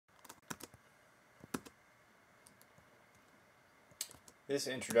This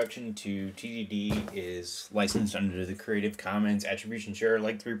introduction to TDD is licensed under the Creative Commons Attribution Share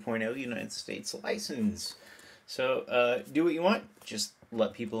Alike 3.0 United States license. So do what you want. Just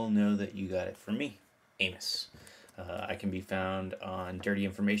let people know that you got it from me, Amos. I can be found on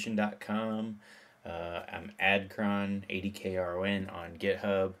dirtyinformation.com. I'm Adkron, ADKRON on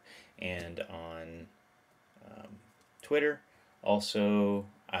GitHub and on Twitter. Also,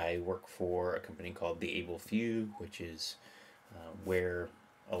 I work for a company called The Able Few, which is where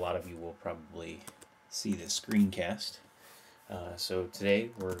a lot of you will probably see this screencast. So today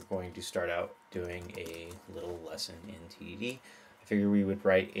we're going to start out doing a little lesson in TDD. I figured we would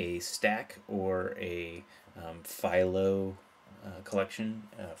write a stack or a FILO collection,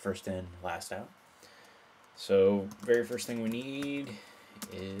 first in, last out. So very first thing we need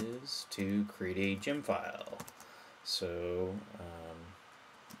is to create a gem file. So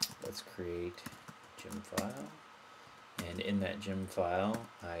let's create gem file. And in that gem file,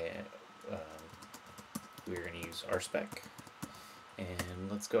 we're going to use RSpec. And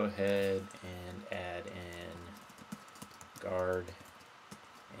let's go ahead and add in guard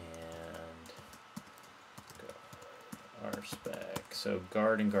and RSpec. So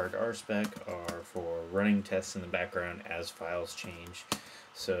guard and guard RSpec are for running tests in the background as files change.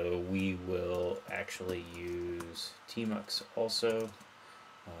 So we will actually use tmux also,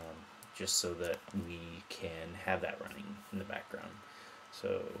 just so that we can have that running in the background.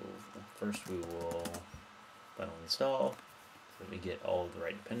 So first we will bundle install so that we get all of the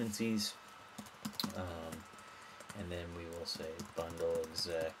right dependencies, and then we will say bundle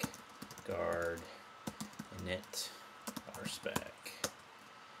exec guard init RSpec,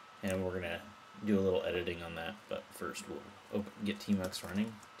 and we're gonna do a little editing on that, but first we'll get tmux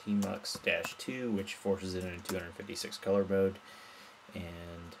running, tmux-2, which forces it into 256 color mode,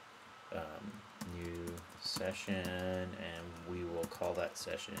 and new session, and we will call that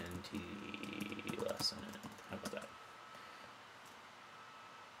session TDD Lesson. How about that?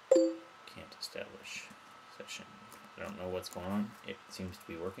 Can't establish session. I don't know what's going on. It seems to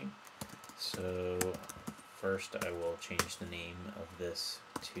be working. So first I will change the name of this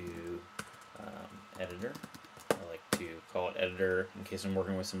to editor. I like to call it editor in case I'm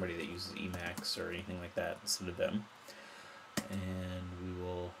working with somebody that uses Emacs or anything like that instead of them. And we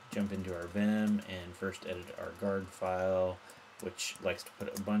will jump into our Vim and first edit our guard file, which likes to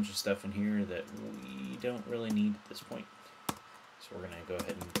put a bunch of stuff in here that we don't really need at this point. So we're going to go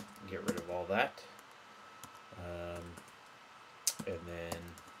ahead and get rid of all that. And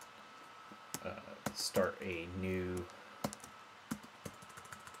then start a new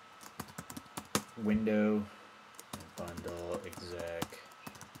window, bundle exec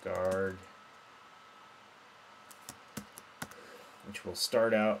guard, which will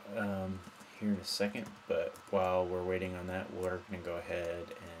start out here in a second, but while we're waiting on that, we're going to go ahead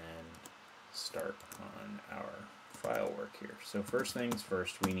and start on our file work here. So first things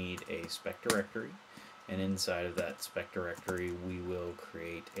first, we need a spec directory, and inside of that spec directory we will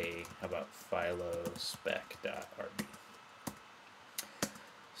create a, how about FILO spec.rb.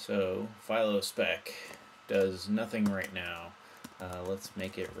 So FILO spec does nothing right now. Let's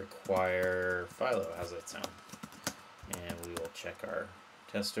make it require FILO. How's that sound? And we will check our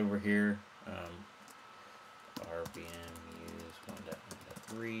test over here. RBM use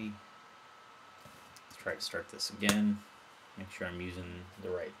 1.1.3. Let's try to start this again. Make sure I'm using the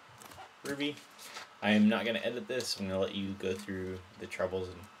right Ruby. I am not going to edit this. I'm going to let you go through the troubles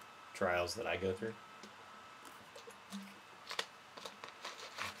and trials that I go through.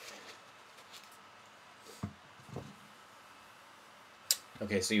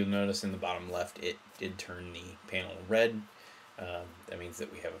 Okay, so you'll notice in the bottom left it did turn the panel red. That means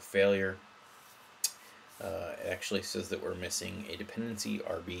that we have a failure. It actually says that we're missing a dependency,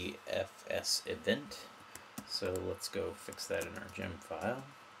 rbfs event. So let's go fix that in our gem file.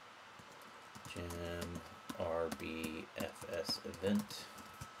 Gem rbfs event.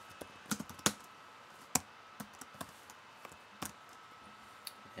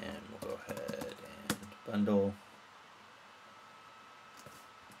 And we'll go ahead and bundle.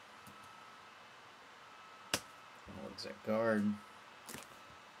 Exec guard.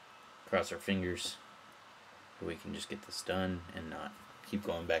 Cross our fingers so we can just get this done and not keep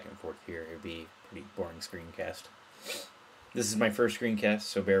going back and forth here. It'd be a pretty boring screencast. This is my first screencast,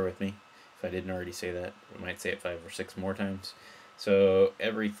 so bear with me. If I didn't already say that, I might say it 5 or 6 more times. So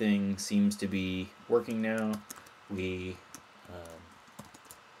everything seems to be working now. We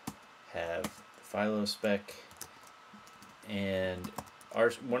have FILO spec, and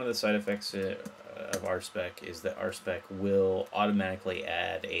one of the side effects of RSpec is that RSpec will automatically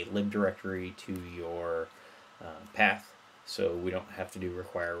add a lib directory to your path. so we don't have to do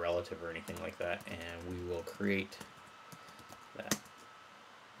require relative or anything like that, and we will create that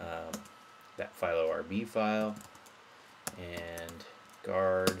that FILO RB file, and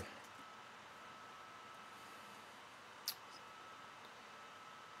guard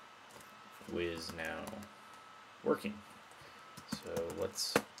is now working. So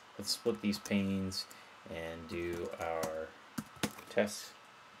let's split these panes and do our tests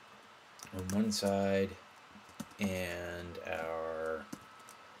on one side and our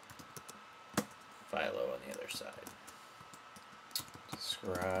FILO on the other side.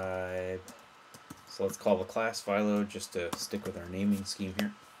 Describe. So let's call the class FILO just to stick with our naming scheme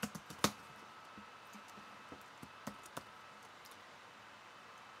here.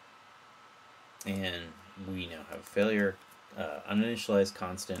 And we now have a failure, uninitialized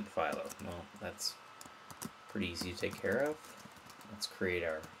constant FILO. Well, that's pretty easy to take care of. Let's create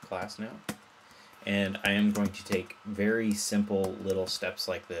our class now. And I am going to take very simple little steps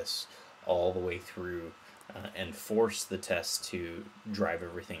like this all the way through and force the test to drive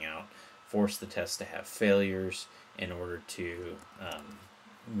everything out, force the test to have failures in order to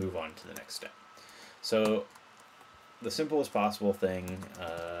move on to the next step. So the simplest possible thing,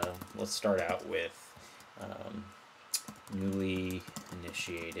 let's start out with newly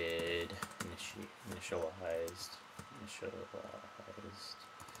initialized.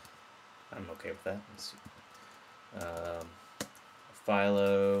 I'm okay with that. Let's see.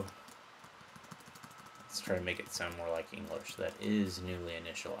 FILO. Let's try to make it sound more like English. That is newly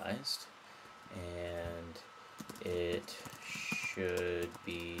initialized, and it should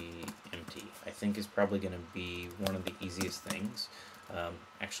be empty. I think is probably going to be one of the easiest things.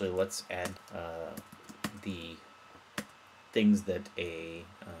 Actually, let's add the things that a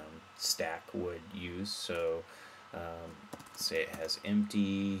stack would use. So say it has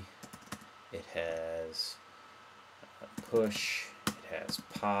empty, it has push, it has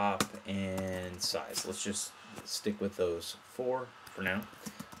pop, and size. Let's just stick with those four for now.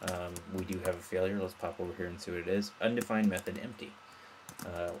 We do have a failure. Let's pop over here and see what it is. Undefined method empty.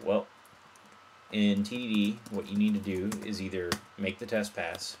 Well, in TDD, what you need to do is either make the test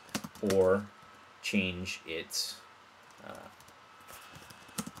pass or change its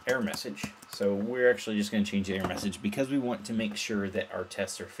error message. So we're actually just going to change the error message because we want to make sure that our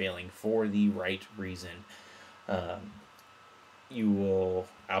tests are failing for the right reason.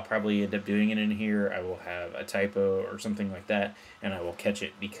 I'll probably end up doing it in here. I will have a typo or something like that, and I will catch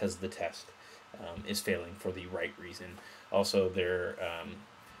it because the test is failing for the right reason. Also,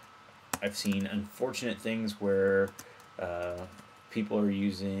 I've seen unfortunate things where people are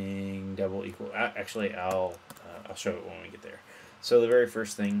using double equal. Actually, I'll show it when we get there. So the very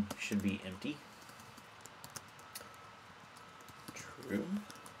first thing should be empty. True.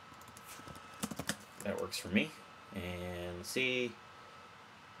 That works for me. And let's see.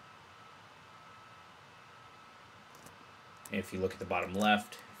 If you look at the bottom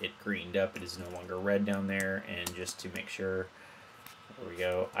left, it greened up. It is no longer red down there. And just to make sure, there we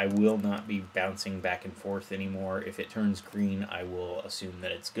go. I will not be bouncing back and forth anymore. If it turns green, I will assume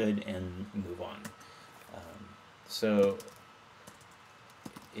that it's good and move on. So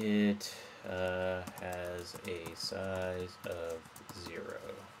it has a size of 0.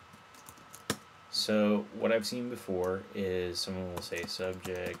 So what I've seen before is someone will say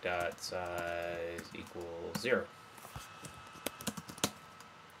subject.size equals 0.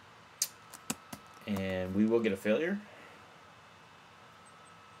 And we will get a failure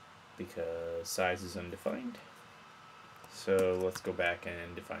because size is undefined. So let's go back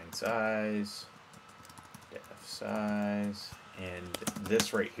and define size, def size, and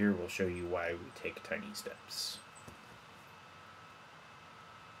this right here will show you why we take tiny steps.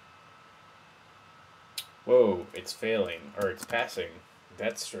 Whoa, it's failing, or it's passing.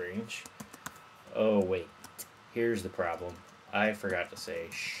 That's strange. Oh wait, here's the problem. I forgot to say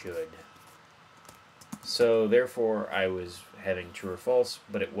should. So therefore I was having true or false,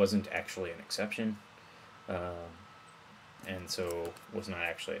 but it wasn't actually an exception. And so was not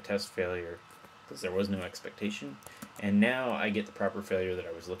actually a test failure because there was no expectation. And now I get the proper failure that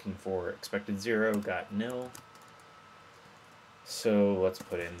I was looking for. Expected 0, got nil. So let's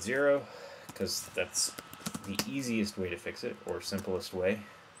put in 0 because that's the easiest way to fix it, or simplest way.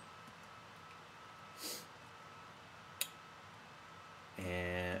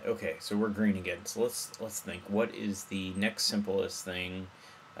 And okay, so we're green again. So let's think. What is the next simplest thing?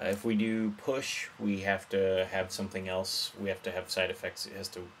 If we do push, we have to have something else. We have to have side effects. It has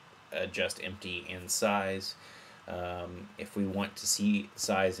to adjust empty and size. If we want to see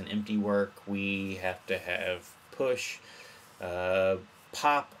size and empty work, we have to have push.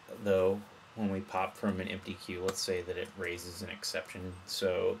 Pop, though, when we pop from an empty queue, let's say that it raises an exception.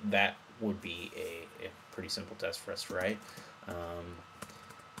 So that would be a pretty simple test for us to write.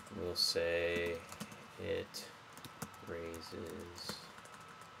 We'll say it raises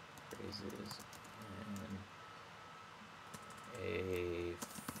and a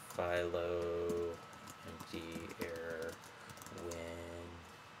FILO empty error when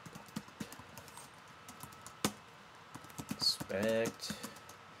expect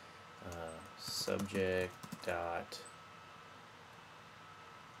subject dot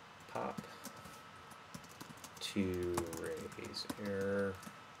pop to raise error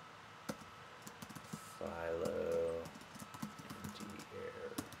FILO empty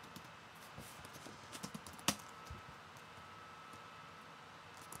error.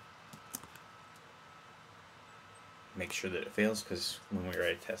 Make sure that it fails, because when we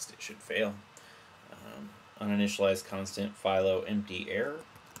write a test it should fail. Uninitialized constant FILO empty error,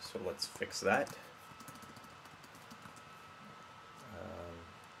 so let's fix that.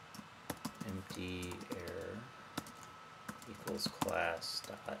 Empty error equals class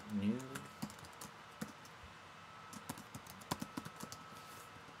dot new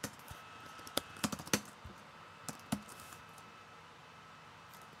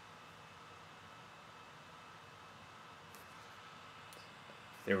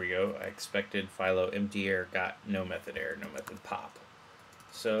There we go. I expected FILO empty error got no method error, no method pop.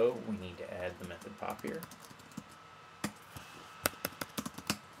 So we need to add the method pop here.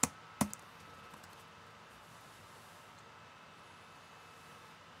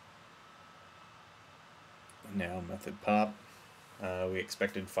 Now method pop. We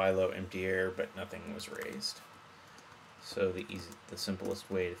expected FILO empty error, but nothing was raised. So the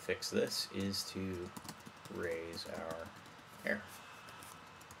simplest way to fix this is to raise our error.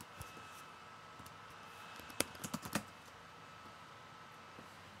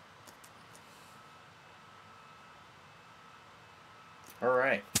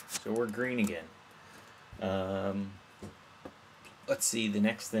 Alright, so we're green again. Let's see, the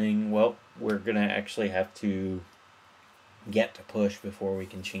next thing, well, we're going to actually have to get to push before we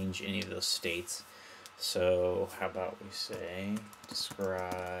can change any of those states. So how about we say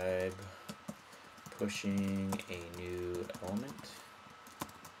describe pushing a new element.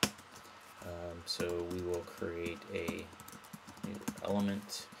 So we will create a new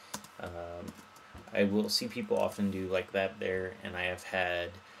element. I will see people often do like that there, and I have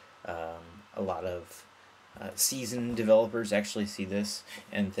had a lot of seasoned developers actually see this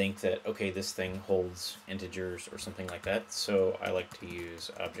and think that, okay, this thing holds integers or something like that. So I like to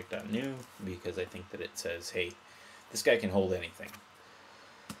use object.new because I think that it says, hey, this guy can hold anything.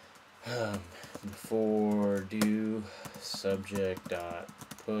 Before do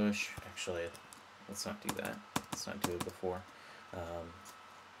subject.push, actually, let's not do that. Let's not do it before.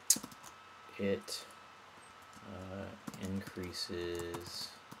 It increases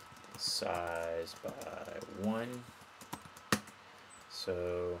the size by 1.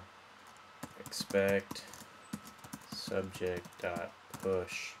 So expect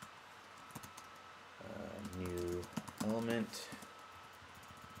subject.push new element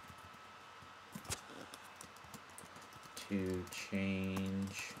to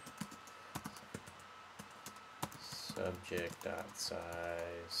change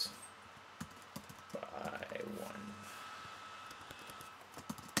subject.size by 1.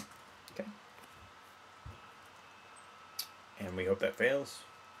 Okay. And we hope that fails.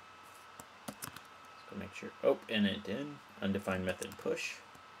 Let's go make sure. Oh, and it did. Undefined method push.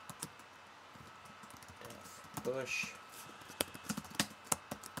 Def push.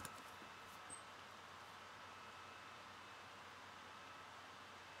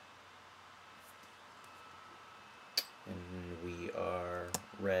 And we are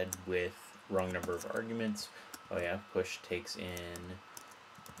red with wrong number of arguments. Oh yeah, push takes in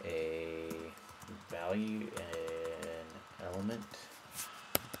a value, an element.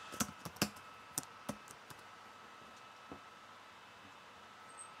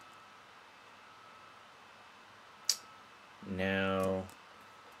 Now,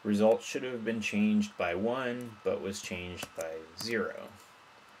 result should have been changed by 1, but was changed by 0.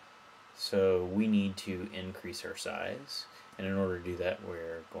 So we need to increase our size. And in order to do that,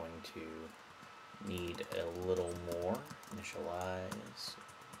 we're going to need a little more. Initialize,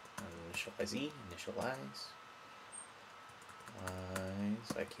 initialize E, initialize,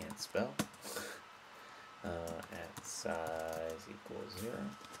 I can't spell, at size equals 0,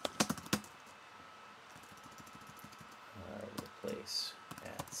 replace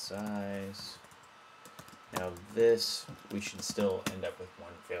at size. Now this, we should still end up with 1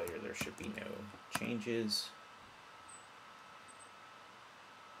 failure, there should be no changes.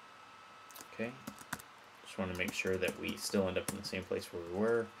 Okay, just want to make sure that we still end up in the same place where we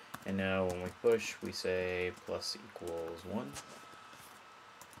were. And now when we push, we say plus equals 1.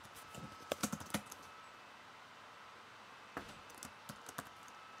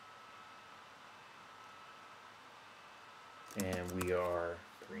 And we are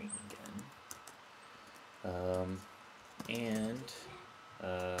green again. And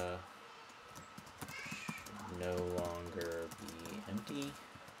should no longer be empty.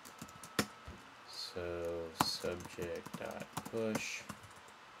 So subject dot push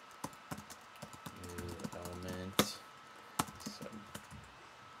new element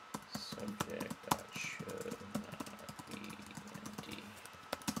subject dot should not be empty.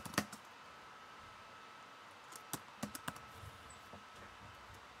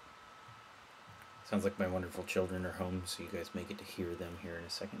 Sounds like my wonderful children are home, so you guys may get to hear them here in a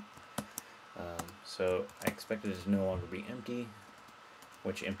second. So I expect it to no longer be empty,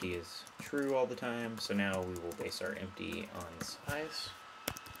 which empty is true all the time, so now we will base our empty on size.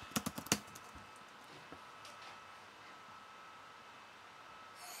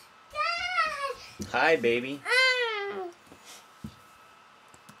 Hi, baby.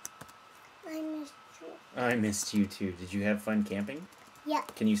 I missed you. I missed you too. Did you have fun camping? Yeah.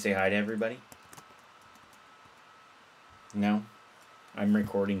 Can you say hi to everybody? No? I'm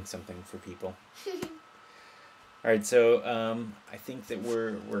recording something for people. Alright, so I think that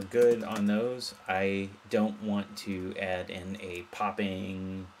we're good on those. I don't want to add in a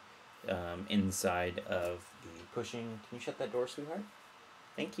popping inside of the pushing. Can you shut that door, sweetheart?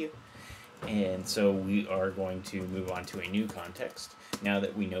 Thank you. And so we are going to move on to a new context. Now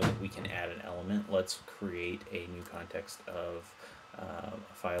that we know that we can add an element, let's create a new context of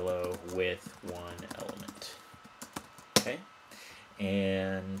FILO with one element. Okay?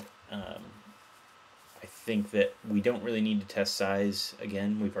 And I think that we don't really need to test size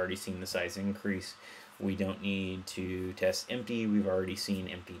again. We've already seen the size increase. We don't need to test empty. We've already seen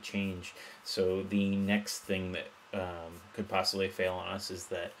empty change. So the next thing that could possibly fail on us is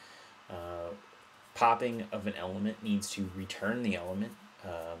that popping of an element needs to return the element.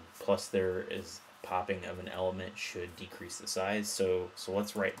 Plus there is popping of an element should decrease the size. So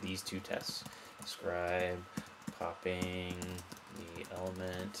let's write these two tests. Describe popping the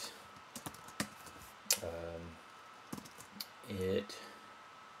element.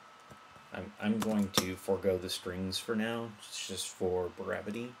 I'm going to forego the strings for now, just for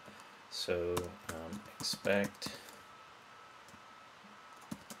brevity. So expect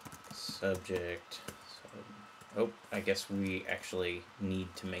subject. Oh, I guess we actually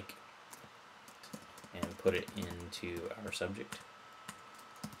need to make and put it into our subject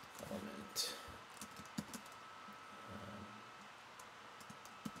element.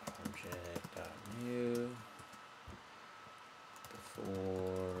 Object.new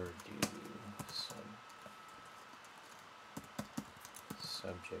before do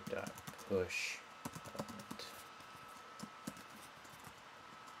subject.push element.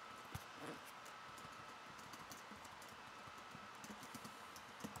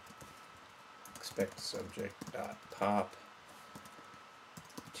 Expect subject.pop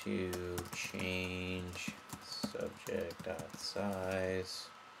to change subject.size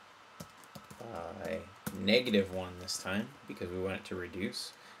by -1 this time because we want it to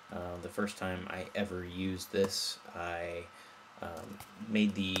reduce. The first time I ever used this, I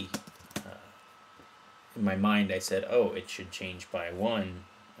made the in my mind I said, oh, it should change by 1,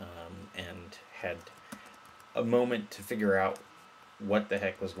 and had a moment to figure out what the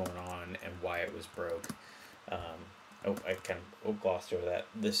heck was going on and why it was broke. Oh, I kind of glossed over that.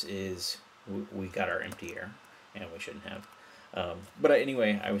 This is, we got our empty error, and we shouldn't have. But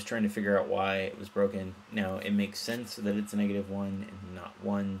anyway, I was trying to figure out why it was broken. Now, it makes sense that it's a -1 and not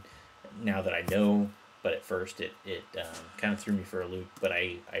 1, now that I know, but at first it kind of threw me for a loop, but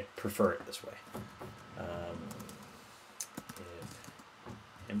I prefer it this way. If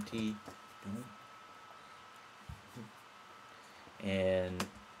empty, and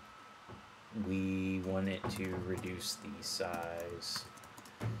we want it to reduce the size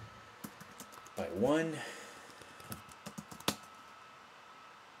by 1.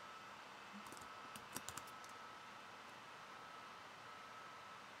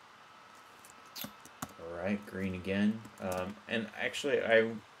 Alright, green again. And actually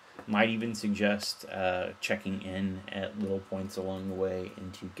I might even suggest checking in at little points along the way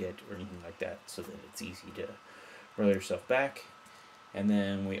into get or anything like that so that it's easy to roll yourself back. And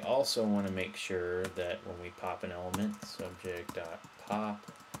then we also want to make sure that when we pop an element,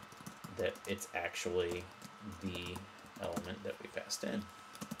 subject.pop, that it's actually the element that we passed in.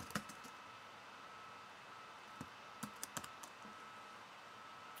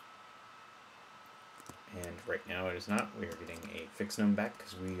 and right now it is not. We are getting a fixed num back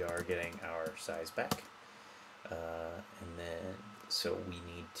because we are getting our size back. And then, so we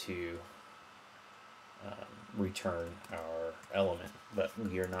need to return our element, but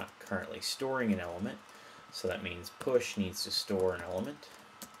we are not currently storing an element, so that means push needs to store an element,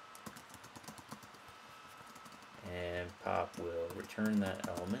 and pop will return that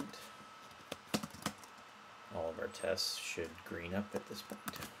element. All of our tests should green up at this point,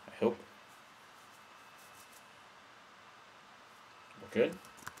 I hope. We're good.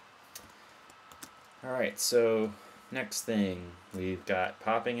 Alright, so next thing, we've got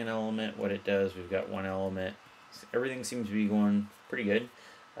popping an element, what it does, we've got one element. Everything seems to be going pretty good.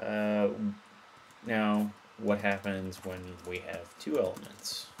 Now, what happens when we have two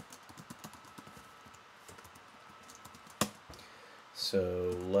elements?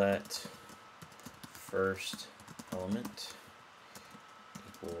 So let first element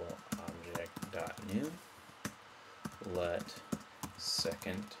equal object.new. Let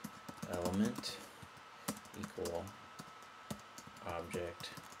second element equal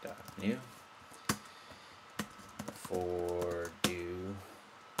object.new. For do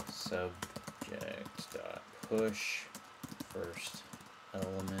subject.push first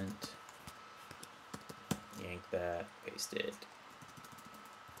element, yank that, paste it,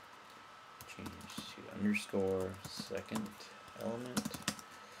 change to underscore second element.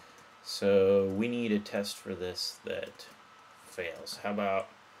 So we need a test for this that fails. How about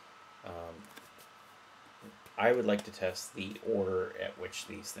I would like to test the order at which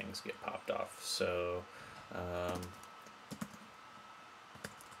these things get popped off. So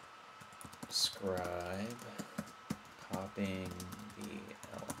scribe popping the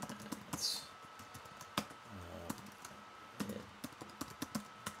elements. It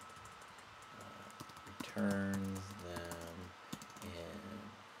returns them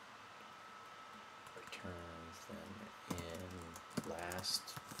in last,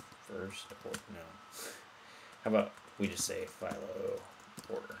 first, or no. How about we just say FILO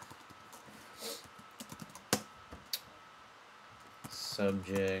order.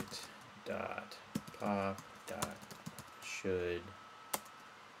 Subject dot pop dot should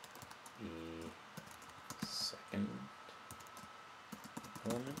be second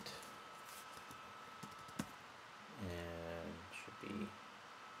element, and should be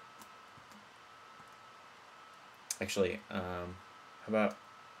actually how about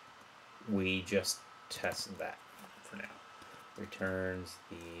we just test that for now. Returns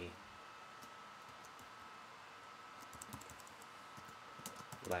the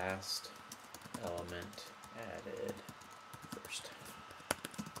last element added first.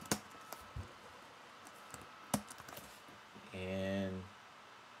 And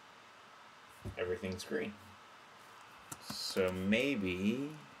everything's green. So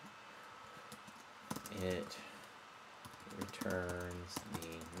maybe it returns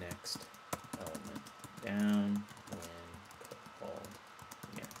the next element down when called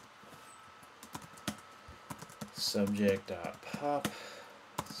again. Subject.pop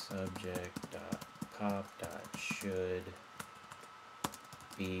should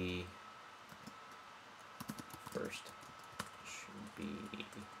be first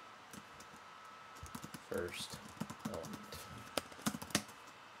element.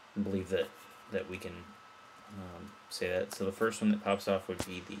 I believe that we can say that. So the first one that pops off would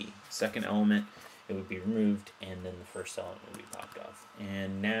be the second element. It would be removed, and then the first element would be popped off.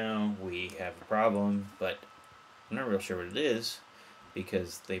 And now we have a problem, but I'm not real sure what it is,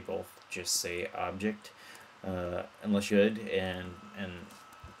 because they both just say object, unless you should, and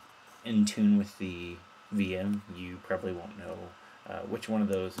in tune with the VM, you probably won't know which one of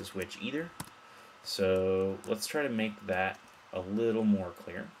those is which either. So let's try to make that a little more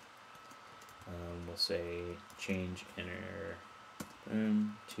clear. We'll say change inner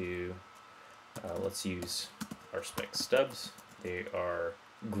to let's use RSpec stubs. They are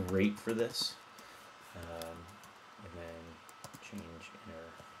great for this. And then change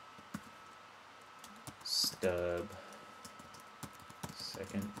inner stub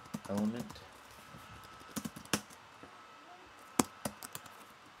second element.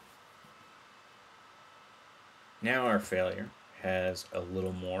 Now our failure has a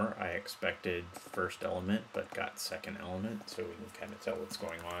little more. I expected first element but got second element, so we can kind of tell what's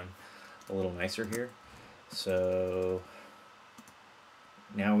going on a little nicer here. So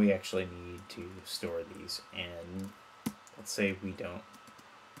now we actually need to store these, and let's say we don't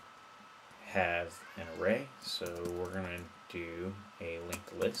have an array, so we're going to do a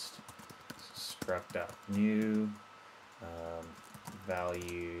linked list. Struct.new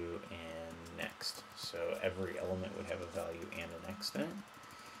value and next. So every element would have a value and a next in it.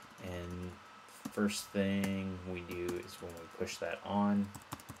 And first thing we do is when we push that on,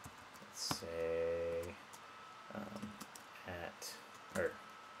 let's say or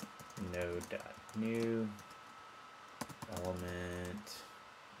node.new element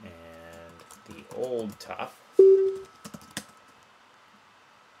and the old top.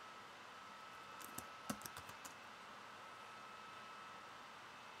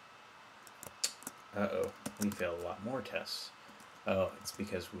 Uh-oh, we failed a lot more tests. Oh, it's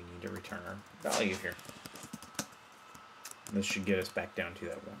because we need to return our value here. This should get us back down to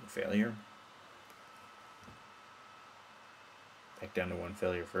that one failure. Back down to one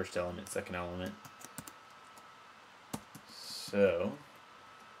failure, first element, second element. So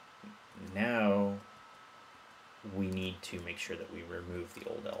now we need to make sure that we remove the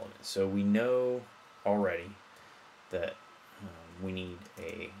old element. So we know already that we need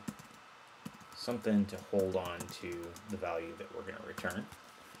something to hold on to the value that we're going to return.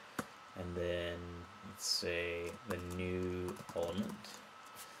 And then let's say the new element,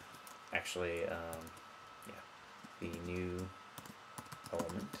 actually, the new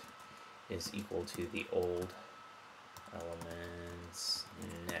element is equal to the old elements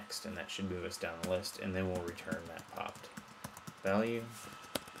next, and that should move us down the list, and then we'll return that popped value.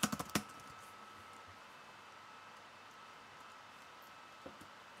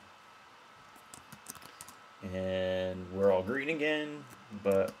 And we're all green again,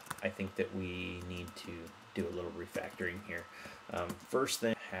 but I think that we need to do a little refactoring here. First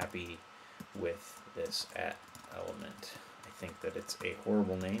thing, happy with this at element. I think that it's a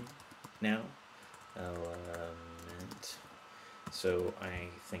horrible name now. Element. So I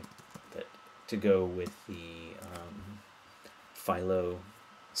think that to go with the FILO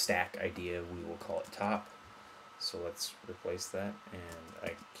stack idea, we will call it top. So let's replace that, and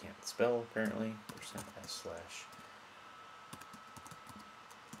I can't spell apparently. %s/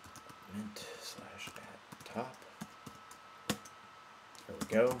 mint / at top. There we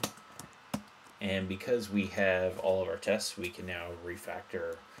go. And because we have all of our tests, we can now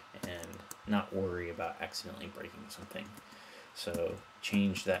refactor and not worry about accidentally breaking something. So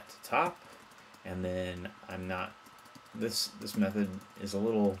change that to top, and then this method is a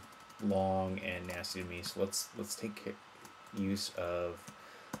little long and nasty to me, so let's take use of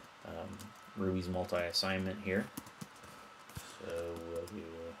Ruby's multi-assignment here. So we'll do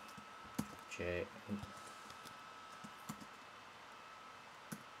J.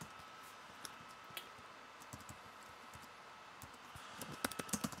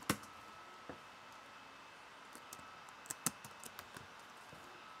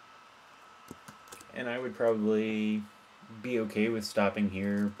 And I would probably be okay with stopping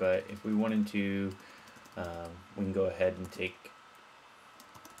here, but if we wanted to, we can go ahead and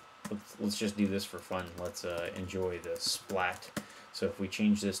let's just do this for fun. Let's enjoy the splat. So if we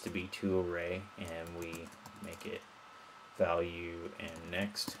change this to be toArray and we make it value and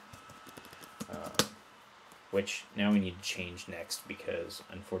next, which now we need to change next because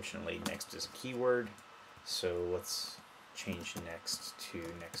unfortunately next is a keyword. So let's change next to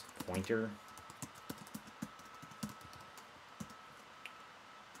next pointer.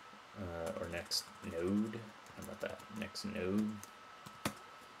 Or next node. How about that? Next node.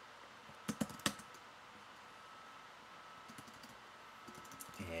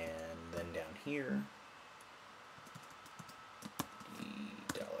 And then down here,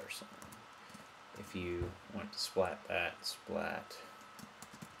 the $. If you want to splat that, splat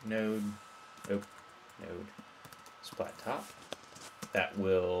node, node, splat top. That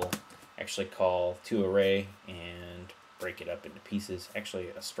will actually call toArray and break it up into pieces. Actually,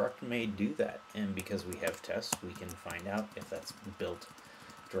 a struct may do that, and because we have tests, we can find out if that's built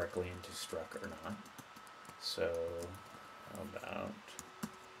directly into struct or not. So how about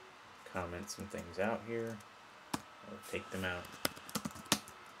comment some things out here, or take them out,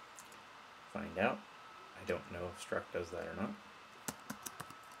 find out. I don't know if struct does that or not.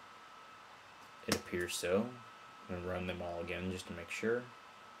 It appears so. I'm going to run them all again just to make sure.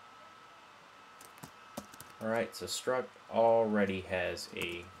 Alright, so struct already has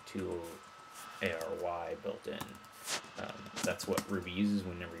a toArray built in. That's what Ruby uses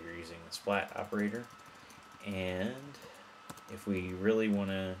whenever you're using the splat operator. And if we really want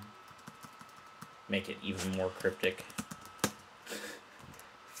to make it even more cryptic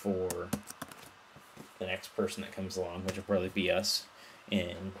for the next person that comes along, which will probably be us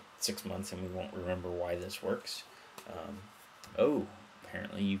in 6 months, and we won't remember why this works. Oh,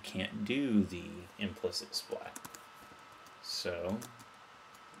 apparently you can't do the implicit splat. So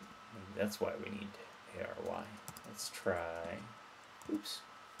maybe that's why we need ARY. Let's try, oops,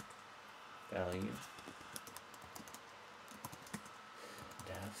 value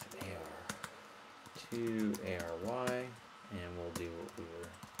def AR to ARY, and we'll do what we were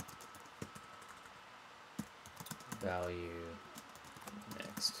value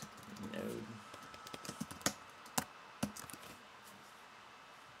next node.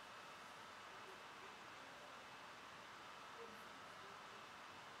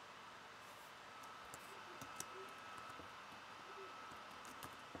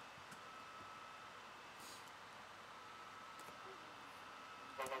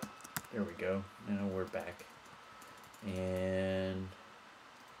 There we go. Now we're back. And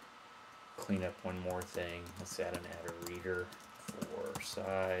clean up one more thing. Let's add a reader for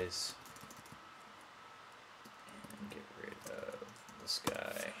size. And get rid of this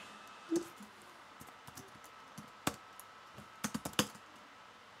guy.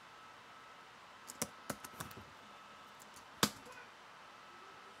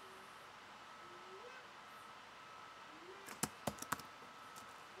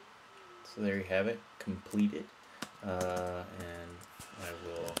 So there you have it, completed, and I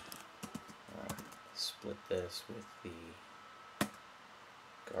will split this with the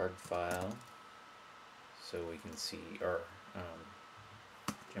guard file so we can see our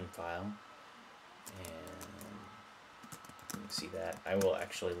gem file, and you can see that. I will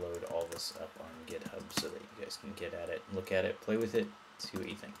actually load all this up on GitHub so that you guys can get at it, look at it, play with it, see what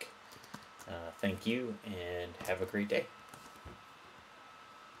you think. Thank you, and have a great day.